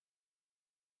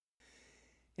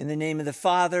In the name of the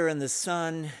Father, and the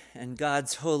Son, and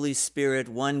God's Holy Spirit,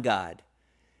 one God.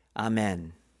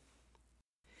 Amen.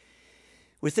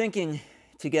 We're thinking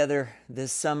together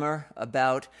this summer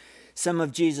about some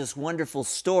of Jesus' wonderful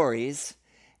stories,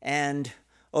 and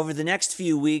over the next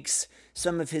few weeks,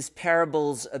 some of his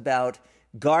parables about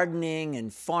gardening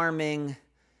and farming,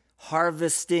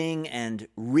 harvesting and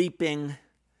reaping.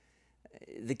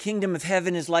 The kingdom of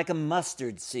heaven is like a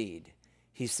mustard seed,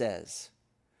 he says.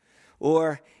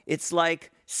 Or it's like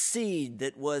seed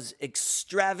that was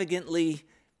extravagantly,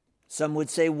 some would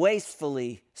say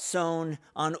wastefully, sown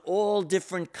on all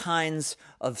different kinds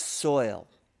of soil.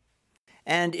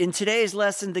 And in today's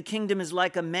lesson, the kingdom is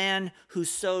like a man who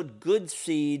sowed good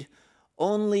seed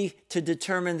only to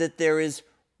determine that there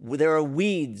are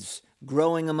weeds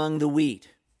growing among the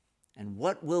wheat. And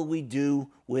what will we do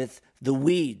with the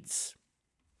weeds?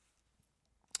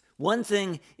 One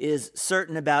thing is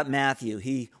certain about Matthew.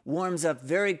 He warms up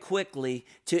very quickly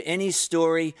to any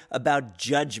story about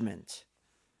judgment.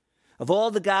 Of all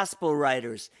the gospel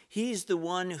writers, he's the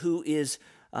one who is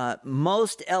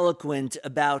most eloquent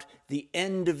about the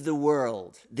end of the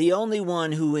world, the only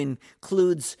one who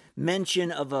includes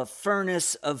mention of a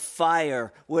furnace of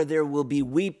fire where there will be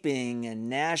weeping and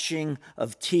gnashing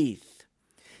of teeth.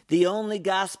 The only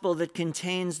gospel that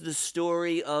contains the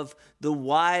story of the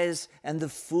wise and the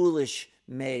foolish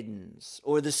maidens,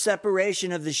 or the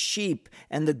separation of the sheep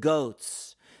and the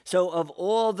goats. So of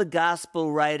all the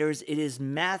gospel writers, it is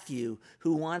Matthew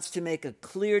who wants to make a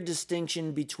clear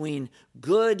distinction between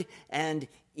good and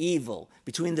evil,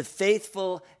 between the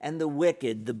faithful and the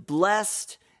wicked, the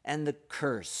blessed and the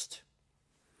cursed.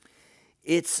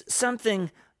 It's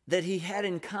something that he had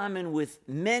in common with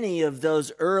many of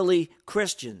those early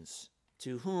Christians,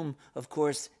 to whom, of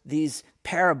course, these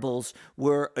parables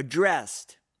were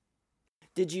addressed.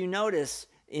 Did you notice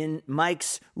in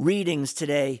Mike's readings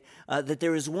today that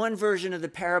there is one version of the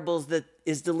parables that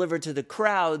is delivered to the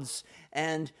crowds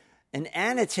and an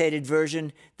annotated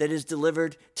version that is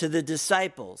delivered to the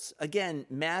disciples? Again,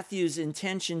 Matthew's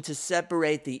intention to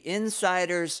separate the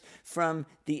insiders from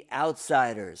the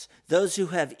outsiders, those who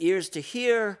have ears to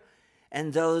hear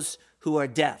and those who are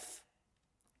deaf.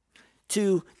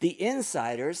 To the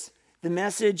insiders, the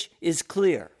message is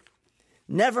clear.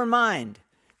 Never mind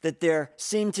that there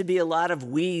seem to be a lot of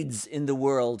weeds in the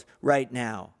world right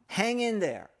now. Hang in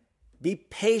there. Be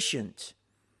patient.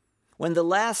 When the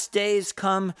last days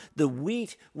come, the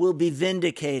wheat will be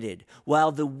vindicated,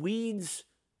 while the weeds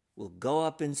will go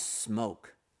up in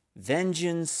smoke.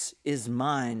 Vengeance is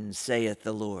mine, saith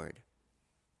the Lord.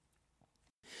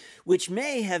 Which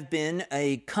may have been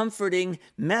a comforting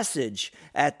message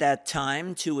at that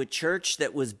time to a church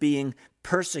that was being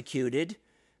persecuted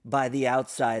by the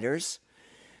outsiders.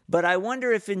 But I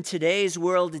wonder if in today's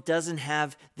world it doesn't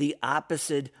have the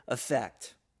opposite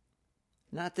effect.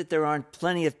 Not that there aren't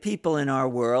plenty of people in our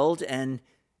world and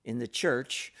in the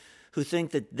church who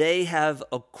think that they have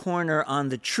a corner on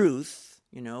the truth,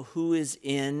 who is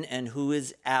in and who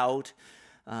is out,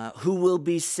 who will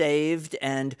be saved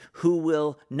and who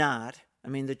will not. I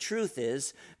mean, the truth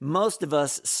is, most of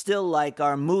us still like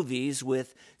our movies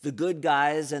with the good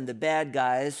guys and the bad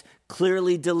guys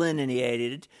clearly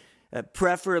delineated,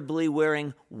 preferably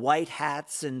wearing white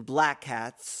hats and black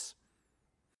hats.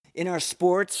 In our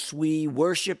sports, we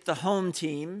worship the home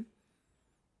team,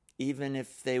 even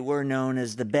if they were known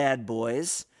as the bad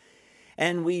boys.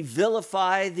 And we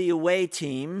vilify the away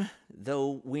team,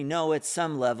 though we know at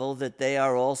some level that they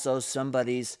are also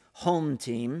somebody's home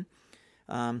team.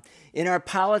 In our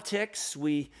politics,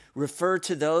 we refer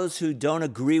to those who don't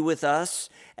agree with us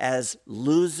as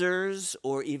losers,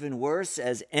 or even worse,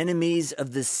 as enemies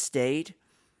of the state.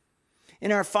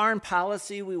 In our foreign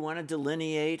policy, we want to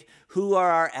delineate who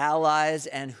are our allies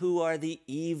and who are the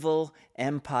evil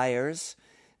empires,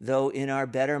 though in our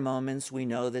better moments, we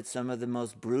know that some of the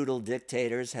most brutal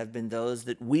dictators have been those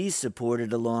that we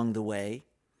supported along the way.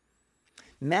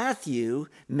 Matthew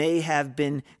may have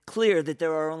been clear that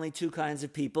there are only two kinds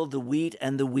of people, the wheat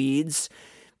and the weeds,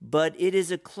 but it is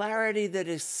a clarity that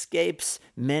escapes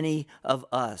many of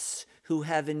us who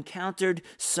have encountered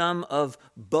some of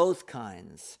both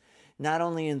kinds, not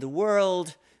only in the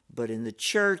world, but in the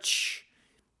church,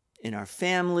 in our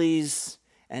families,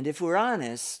 and if we're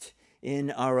honest,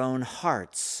 in our own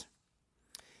hearts.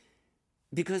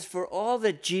 Because for all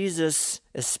that Jesus,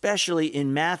 especially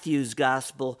in Matthew's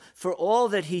gospel, for all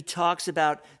that he talks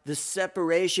about the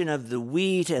separation of the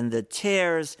wheat and the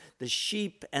tares, the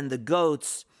sheep and the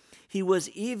goats, he was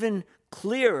even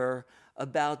clearer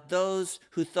about those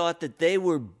who thought that they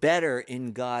were better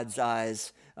in God's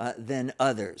eyes than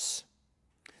others.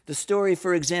 The story,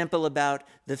 for example, about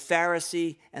the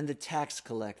Pharisee and the tax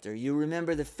collector. You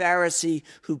remember the Pharisee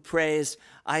who prays,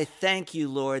 "I thank you,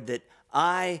 Lord, that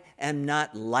I am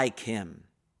not like him."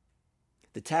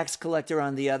 The tax collector,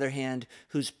 on the other hand,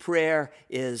 whose prayer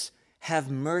is,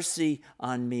 "Have mercy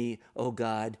on me, O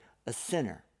God, a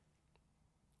sinner."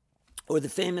 Or the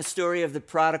famous story of the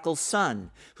prodigal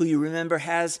son, who you remember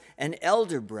has an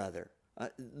elder brother,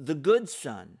 the good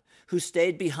son, who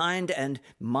stayed behind and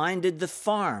minded the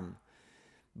farm,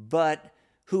 but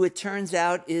who it turns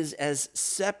out is as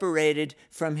separated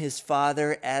from his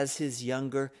father as his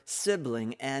younger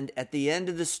sibling. And at the end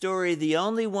of the story, the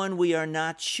only one we are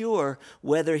not sure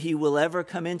whether he will ever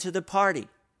come into the party.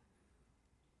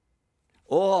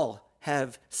 All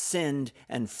have sinned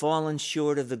and fallen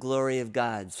short of the glory of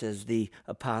God, says the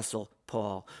Apostle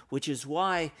Paul, which is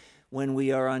why when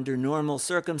we are under normal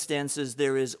circumstances,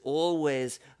 there is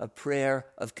always a prayer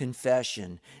of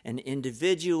confession, an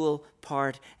individual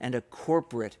part and a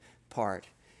corporate part,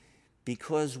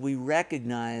 because we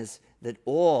recognize that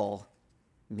all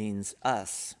means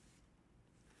us.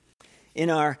 In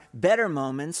our better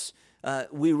moments,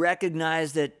 we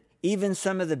recognize that even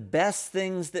some of the best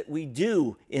things that we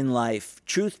do in life,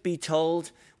 truth be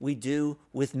told, we do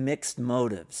with mixed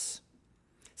motives.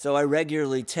 So I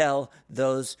regularly tell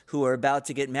those who are about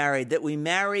to get married that we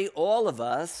marry, all of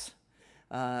us,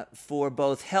 for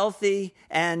both healthy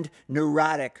and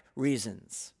neurotic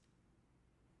reasons.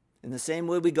 In the same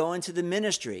way, we go into the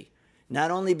ministry, not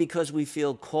only because we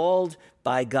feel called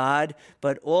by God,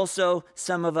 but also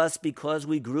some of us because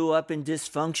we grew up in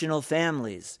dysfunctional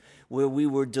families where we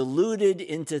were deluded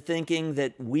into thinking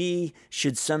that we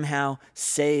should somehow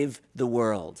save the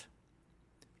world.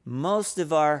 Most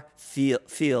of our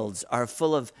fields are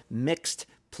full of mixed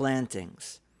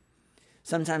plantings.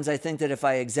 Sometimes I think that if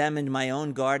I examined my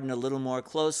own garden a little more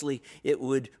closely, it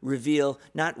would reveal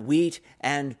not wheat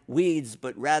and weeds,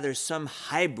 but rather some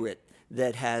hybrid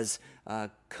that has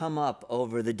come up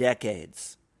over the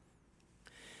decades.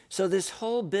 So this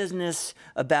whole business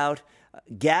about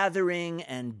gathering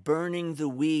and burning the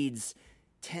weeds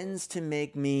tends to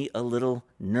make me a little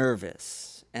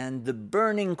nervous. And the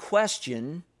burning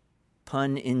question,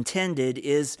 pun intended,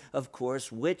 is, of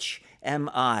course, which am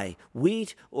I,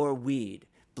 wheat or weed,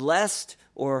 blessed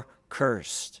or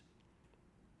cursed?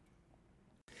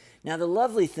 Now, the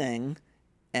lovely thing,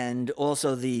 and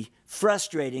also the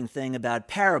frustrating thing about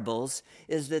parables,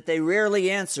 is that they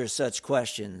rarely answer such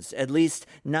questions, at least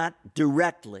not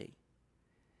directly.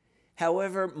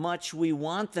 However much we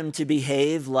want them to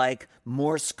behave like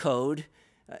Morse code,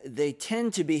 they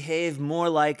tend to behave more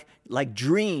like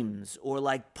dreams or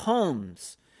like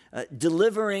poems,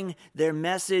 delivering their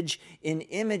message in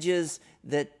images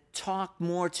that talk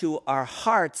more to our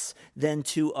hearts than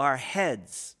to our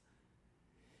heads.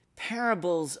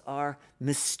 Parables are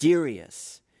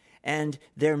mysterious, and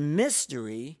their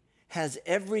mystery has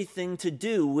everything to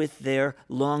do with their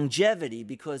longevity,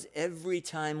 because every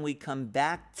time we come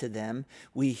back to them,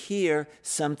 we hear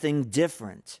something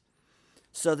different.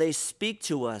 So they speak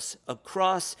to us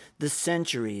across the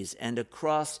centuries and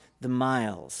across the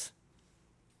miles.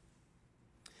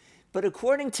 But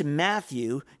according to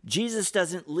Matthew, Jesus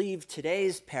doesn't leave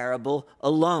today's parable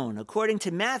alone. According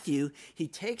to Matthew, he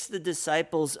takes the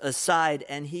disciples aside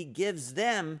and he gives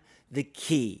them the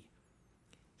key.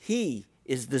 He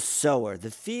is the sower.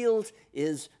 The field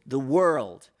is the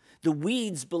world. The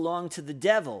weeds belong to the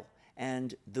devil,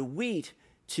 and the wheat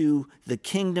to the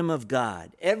kingdom of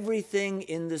God. Everything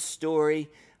in the story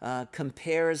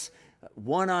compares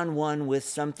one-on-one with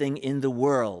something in the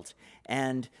world.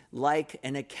 And like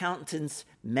an accountant's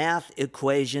math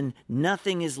equation,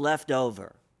 nothing is left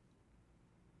over.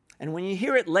 And when you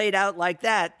hear it laid out like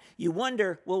that, you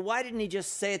wonder, well, why didn't he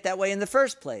just say it that way in the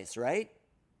first place, right?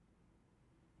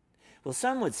 Well,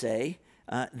 some would say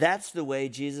that's the way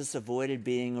Jesus avoided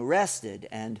being arrested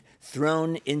and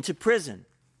thrown into prison.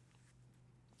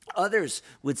 Others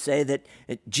would say that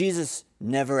Jesus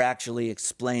never actually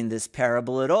explained this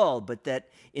parable at all, but that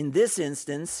in this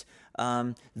instance,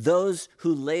 those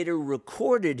who later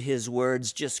recorded his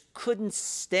words just couldn't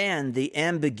stand the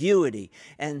ambiguity.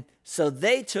 And so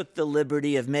they took the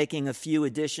liberty of making a few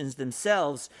additions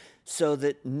themselves so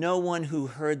that no one who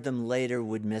heard them later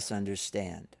would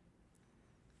misunderstand.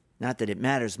 Not that it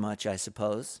matters much, I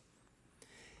suppose,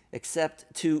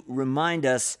 except to remind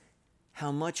us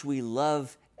how much we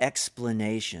love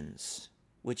explanations,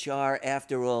 which are,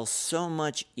 after all, so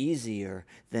much easier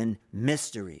than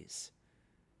mysteries.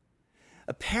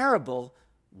 A parable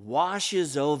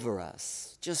washes over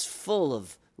us, just full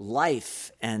of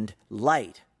life and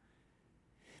light.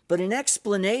 But an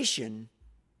explanation,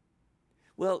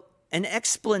 well, an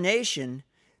explanation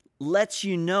lets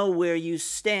you know where you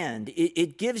stand.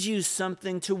 It gives you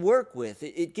something to work with.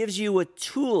 It gives you a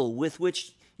tool with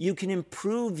which you can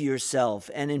improve yourself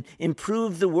and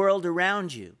improve the world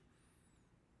around you.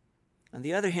 On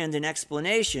the other hand, an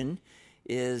explanation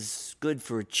is good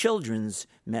for a children's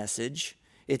message.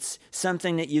 It's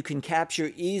something that you can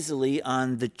capture easily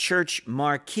on the church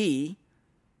marquee.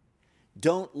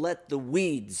 Don't let the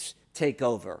weeds take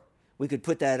over. We could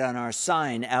put that on our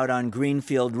sign out on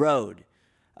Greenfield Road.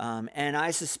 And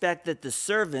I suspect that the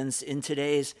servants in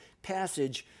today's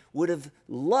passage would have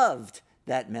loved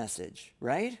that message,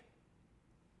 right?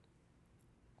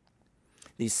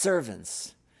 These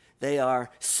servants, they are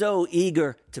so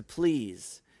eager to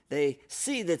please. They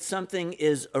see that something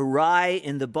is awry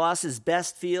in the boss's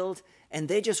best field, and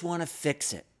they just want to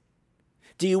fix it.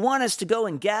 Do you want us to go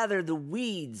and gather the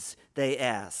weeds, they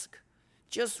ask.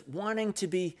 Just wanting to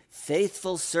be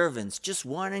faithful servants, just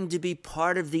wanting to be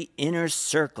part of the inner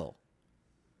circle.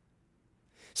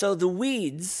 So the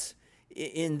weeds,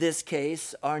 in this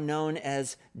case, are known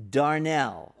as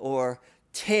darnel or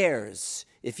tares,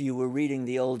 if you were reading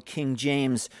the old King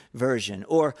James Version,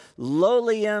 or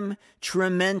Lolium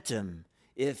trementum,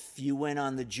 if you went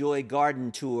on the Joy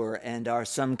Garden tour and are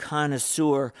some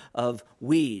connoisseur of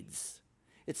weeds.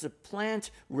 It's a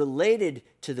plant related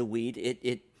to the wheat.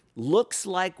 It looks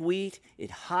like wheat,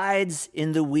 it hides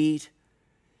in the wheat,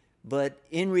 but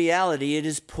in reality it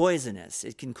is poisonous.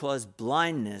 It can cause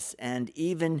blindness and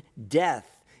even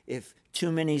death if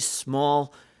too many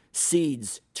small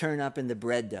seeds turn up in the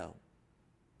bread dough.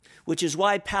 Which is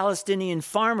why Palestinian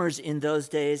farmers in those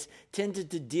days tended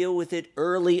to deal with it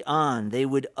early on. They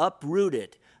would uproot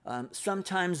it,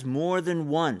 sometimes more than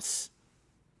once.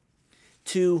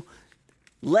 To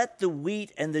let the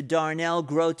wheat and the darnel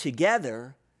grow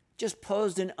together just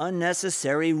posed an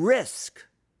unnecessary risk,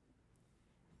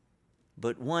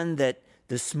 but one that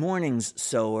this morning's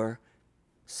sower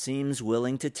seems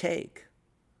willing to take.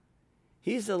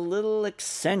 He's a little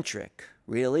eccentric,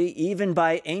 really, even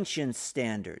by ancient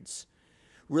standards,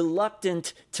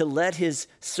 reluctant to let his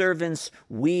servants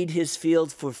weed his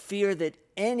field for fear that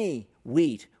any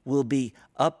wheat will be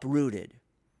uprooted,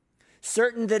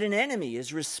 certain that an enemy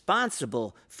is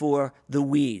responsible for the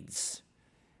weeds.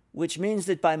 Which means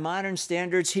that by modern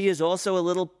standards, he is also a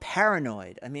little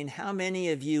paranoid. I mean, how many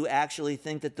of you actually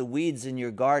think that the weeds in your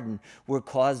garden were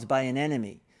caused by an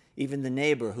enemy, even the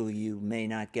neighbor who you may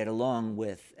not get along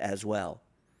with as well?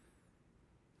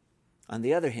 On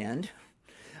the other hand,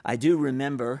 I do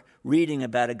remember reading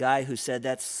about a guy who said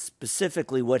that's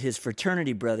specifically what his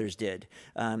fraternity brothers did.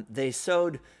 They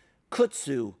sowed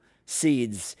kudzu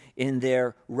seeds in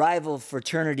their rival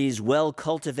fraternity's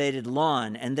well-cultivated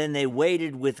lawn, and then they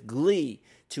waited with glee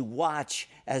to watch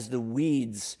as the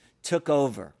weeds took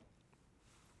over.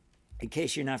 In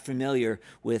case you're not familiar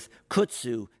with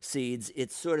kudzu seeds,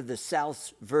 it's sort of the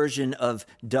South's version of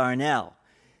darnel,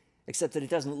 except that it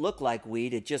doesn't look like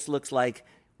wheat, it just looks like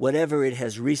whatever it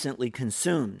has recently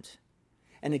consumed.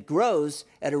 And it grows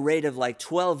at a rate of like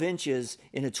 12 inches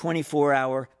in a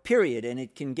 24-hour period, and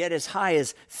it can get as high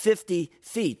as 50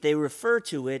 feet. They refer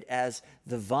to it as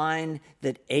the vine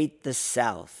that ate the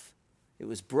South. It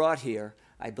was brought here,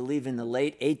 I believe, in the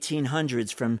late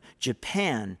 1800s from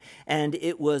Japan, and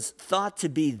it was thought to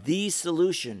be the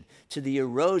solution to the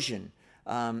erosion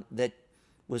that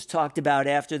was talked about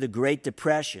after the Great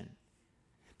Depression.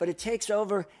 But it takes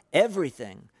over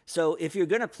everything. So if you're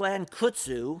going to plant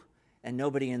kudzu, and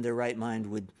nobody in their right mind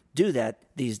would do that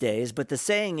these days, but the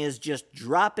saying is just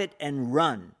drop it and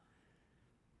run.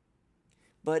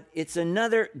 But it's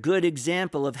another good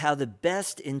example of how the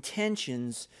best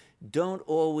intentions don't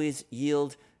always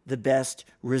yield the best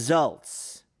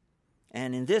results.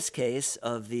 And in this case,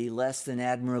 of the less than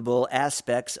admirable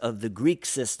aspects of the Greek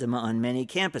system on many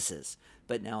campuses.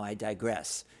 But now I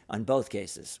digress on both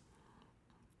cases.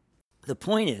 The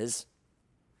point is,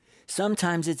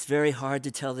 sometimes it's very hard to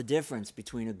tell the difference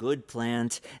between a good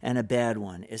plant and a bad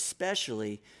one,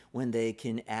 especially when they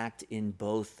can act in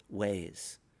both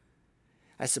ways.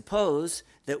 I suppose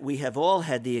that we have all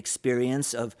had the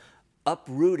experience of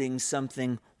uprooting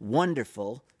something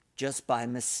wonderful just by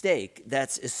mistake.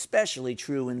 That's especially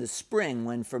true in the spring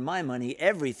when, for my money,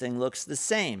 everything looks the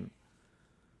same.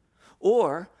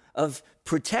 Or of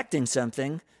protecting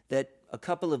something that a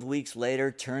couple of weeks later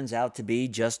turns out to be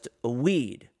just a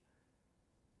weed.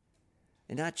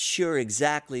 I'm not sure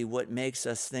exactly what makes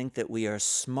us think that we are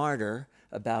smarter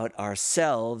about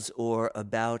ourselves or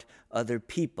about other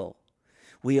people.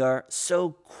 We are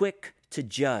so quick to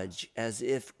judge as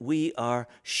if we are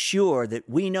sure that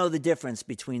we know the difference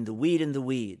between the wheat and the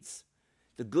weeds,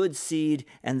 the good seed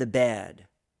and the bad.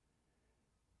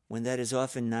 when that is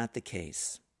often not the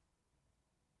case.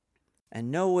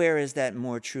 And nowhere is that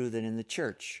more true than in the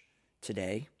church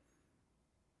today.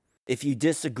 If you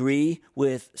disagree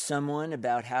with someone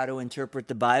about how to interpret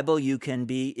the Bible, you can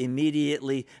be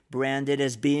immediately branded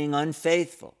as being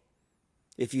unfaithful.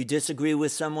 If you disagree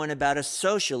with someone about a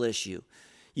social issue,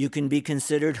 you can be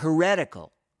considered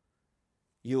heretical.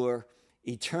 Your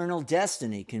eternal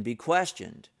destiny can be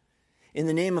questioned. In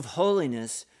the name of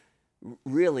holiness,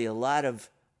 really a lot of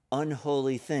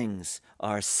unholy things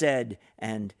are said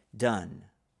and done.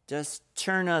 Just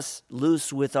turn us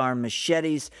loose with our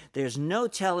machetes. There's no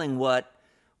telling what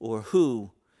or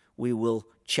who we will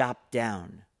chop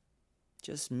down.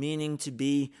 Just meaning to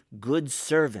be good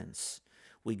servants.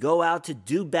 We go out to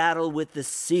do battle with the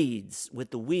seeds,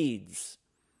 with the weeds,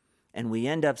 and we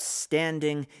end up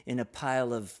standing in a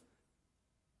pile of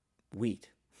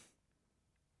wheat.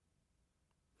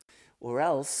 Or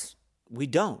else we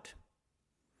don't.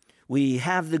 We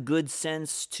have the good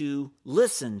sense to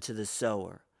listen to the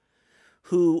sower,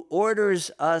 who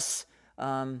orders us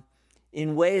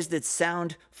in ways that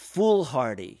sound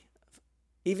foolhardy,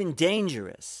 even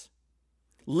dangerous.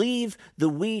 Leave the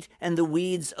wheat and the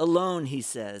weeds alone, he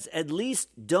says. At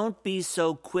least don't be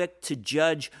so quick to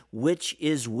judge which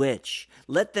is which.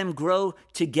 Let them grow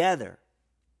together,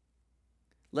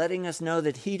 letting us know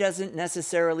that he doesn't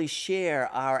necessarily share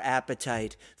our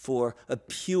appetite for a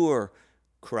pure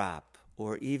crop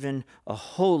or even a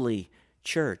holy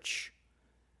church.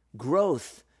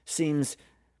 Growth seems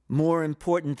more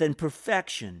important than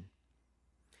perfection.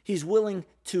 He's willing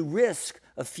to risk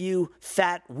a few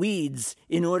fat weeds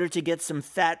in order to get some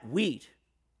fat wheat.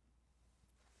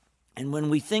 And when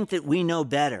we think that we know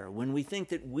better, when we think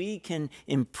that we can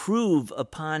improve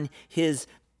upon his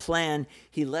plan,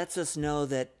 he lets us know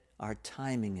that our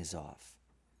timing is off,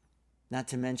 not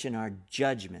to mention our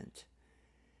judgment,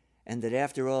 and that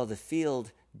after all, the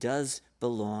field does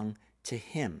belong to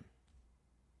him.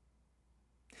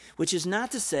 Which is not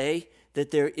to say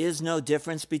that there is no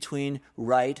difference between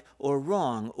right or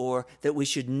wrong, or that we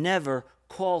should never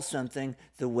call something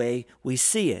the way we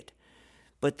see it,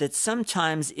 but that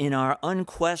sometimes in our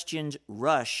unquestioned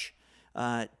rush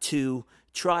to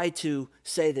try to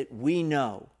say that we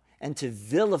know and to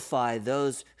vilify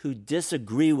those who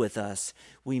disagree with us,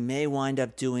 we may wind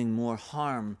up doing more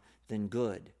harm than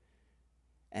good,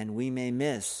 and we may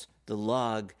miss the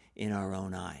log in our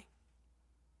own eye.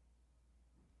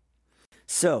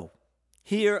 So,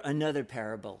 hear another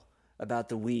parable about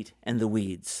the wheat and the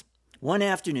weeds. One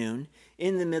afternoon,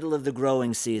 in the middle of the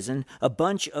growing season, a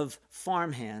bunch of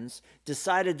farmhands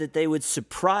decided that they would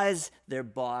surprise their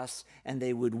boss and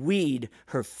they would weed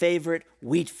her favorite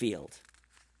wheat field.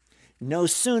 No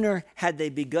sooner had they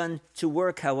begun to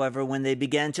work, however, when they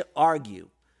began to argue.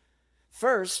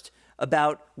 First,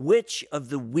 about which of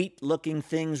the wheat-looking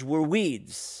things were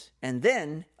weeds, and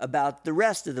then about the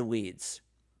rest of the weeds.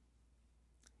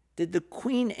 Did the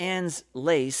Queen Anne's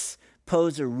lace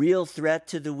pose a real threat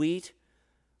to the wheat,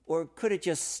 or could it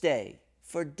just stay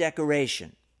for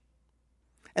decoration?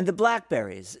 And the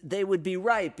blackberries, they would be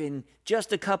ripe in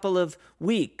just a couple of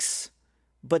weeks,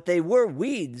 but they were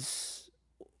weeds,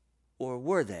 or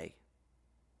were they?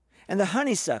 And the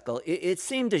honeysuckle, it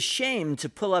seemed a shame to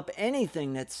pull up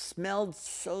anything that smelled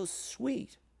so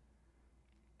sweet.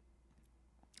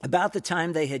 About the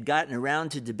time they had gotten around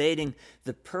to debating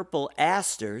the purple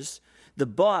asters, the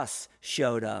boss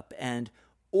showed up and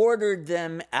ordered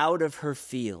them out of her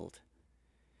field.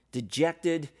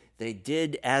 Dejected, they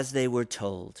did as they were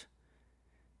told.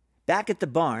 Back at the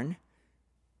barn,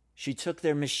 she took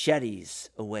their machetes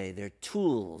away, their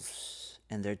tools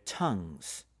and their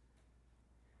tongues.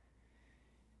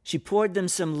 She poured them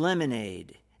some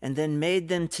lemonade and then made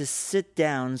them to sit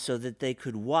down so that they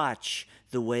could watch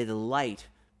the way the light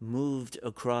moved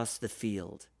across the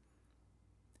field.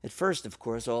 At first, of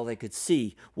course, all they could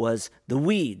see was the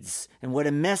weeds and what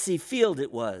a messy field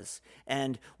it was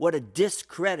and what a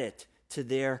discredit to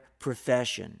their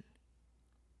profession.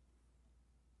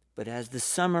 But as the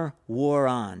summer wore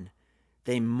on,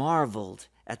 they marveled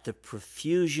at the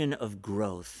profusion of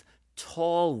growth,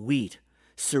 tall wheat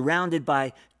surrounded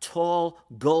by tall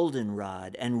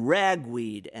goldenrod and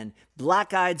ragweed and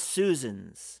black-eyed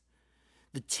Susans.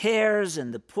 The tares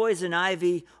and the poison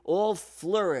ivy all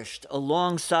flourished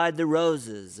alongside the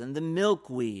roses and the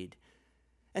milkweed,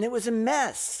 and it was a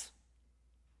mess.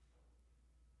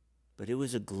 But it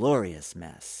was a glorious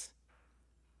mess.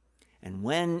 And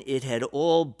when it had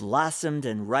all blossomed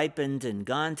and ripened and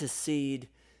gone to seed,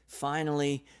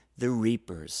 finally the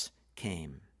reapers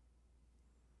came.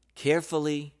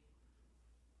 Carefully,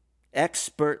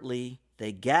 expertly,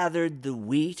 they gathered the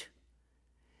wheat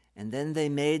And then they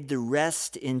made the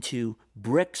rest into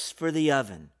bricks for the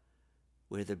oven,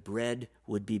 where the bread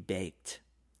would be baked.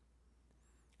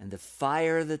 And the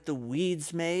fire that the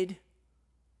weeds made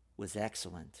was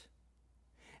excellent.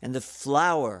 And the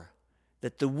flour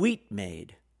that the wheat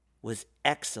made was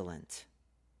excellent.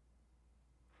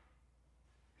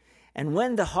 And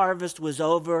when the harvest was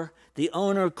over, the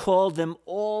owner called them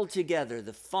all together,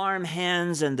 the farm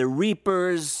hands and the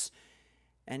reapers,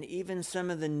 and even some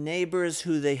of the neighbors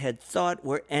who they had thought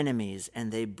were enemies,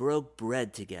 and they broke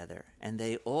bread together. And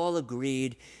they all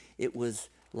agreed it was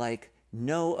like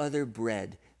no other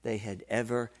bread they had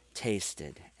ever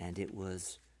tasted, and it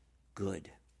was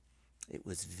good. It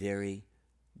was very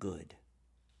good.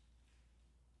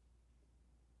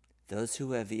 Those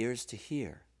who have ears to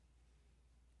hear,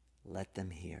 let them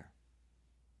hear.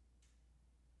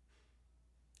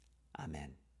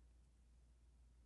 Amen.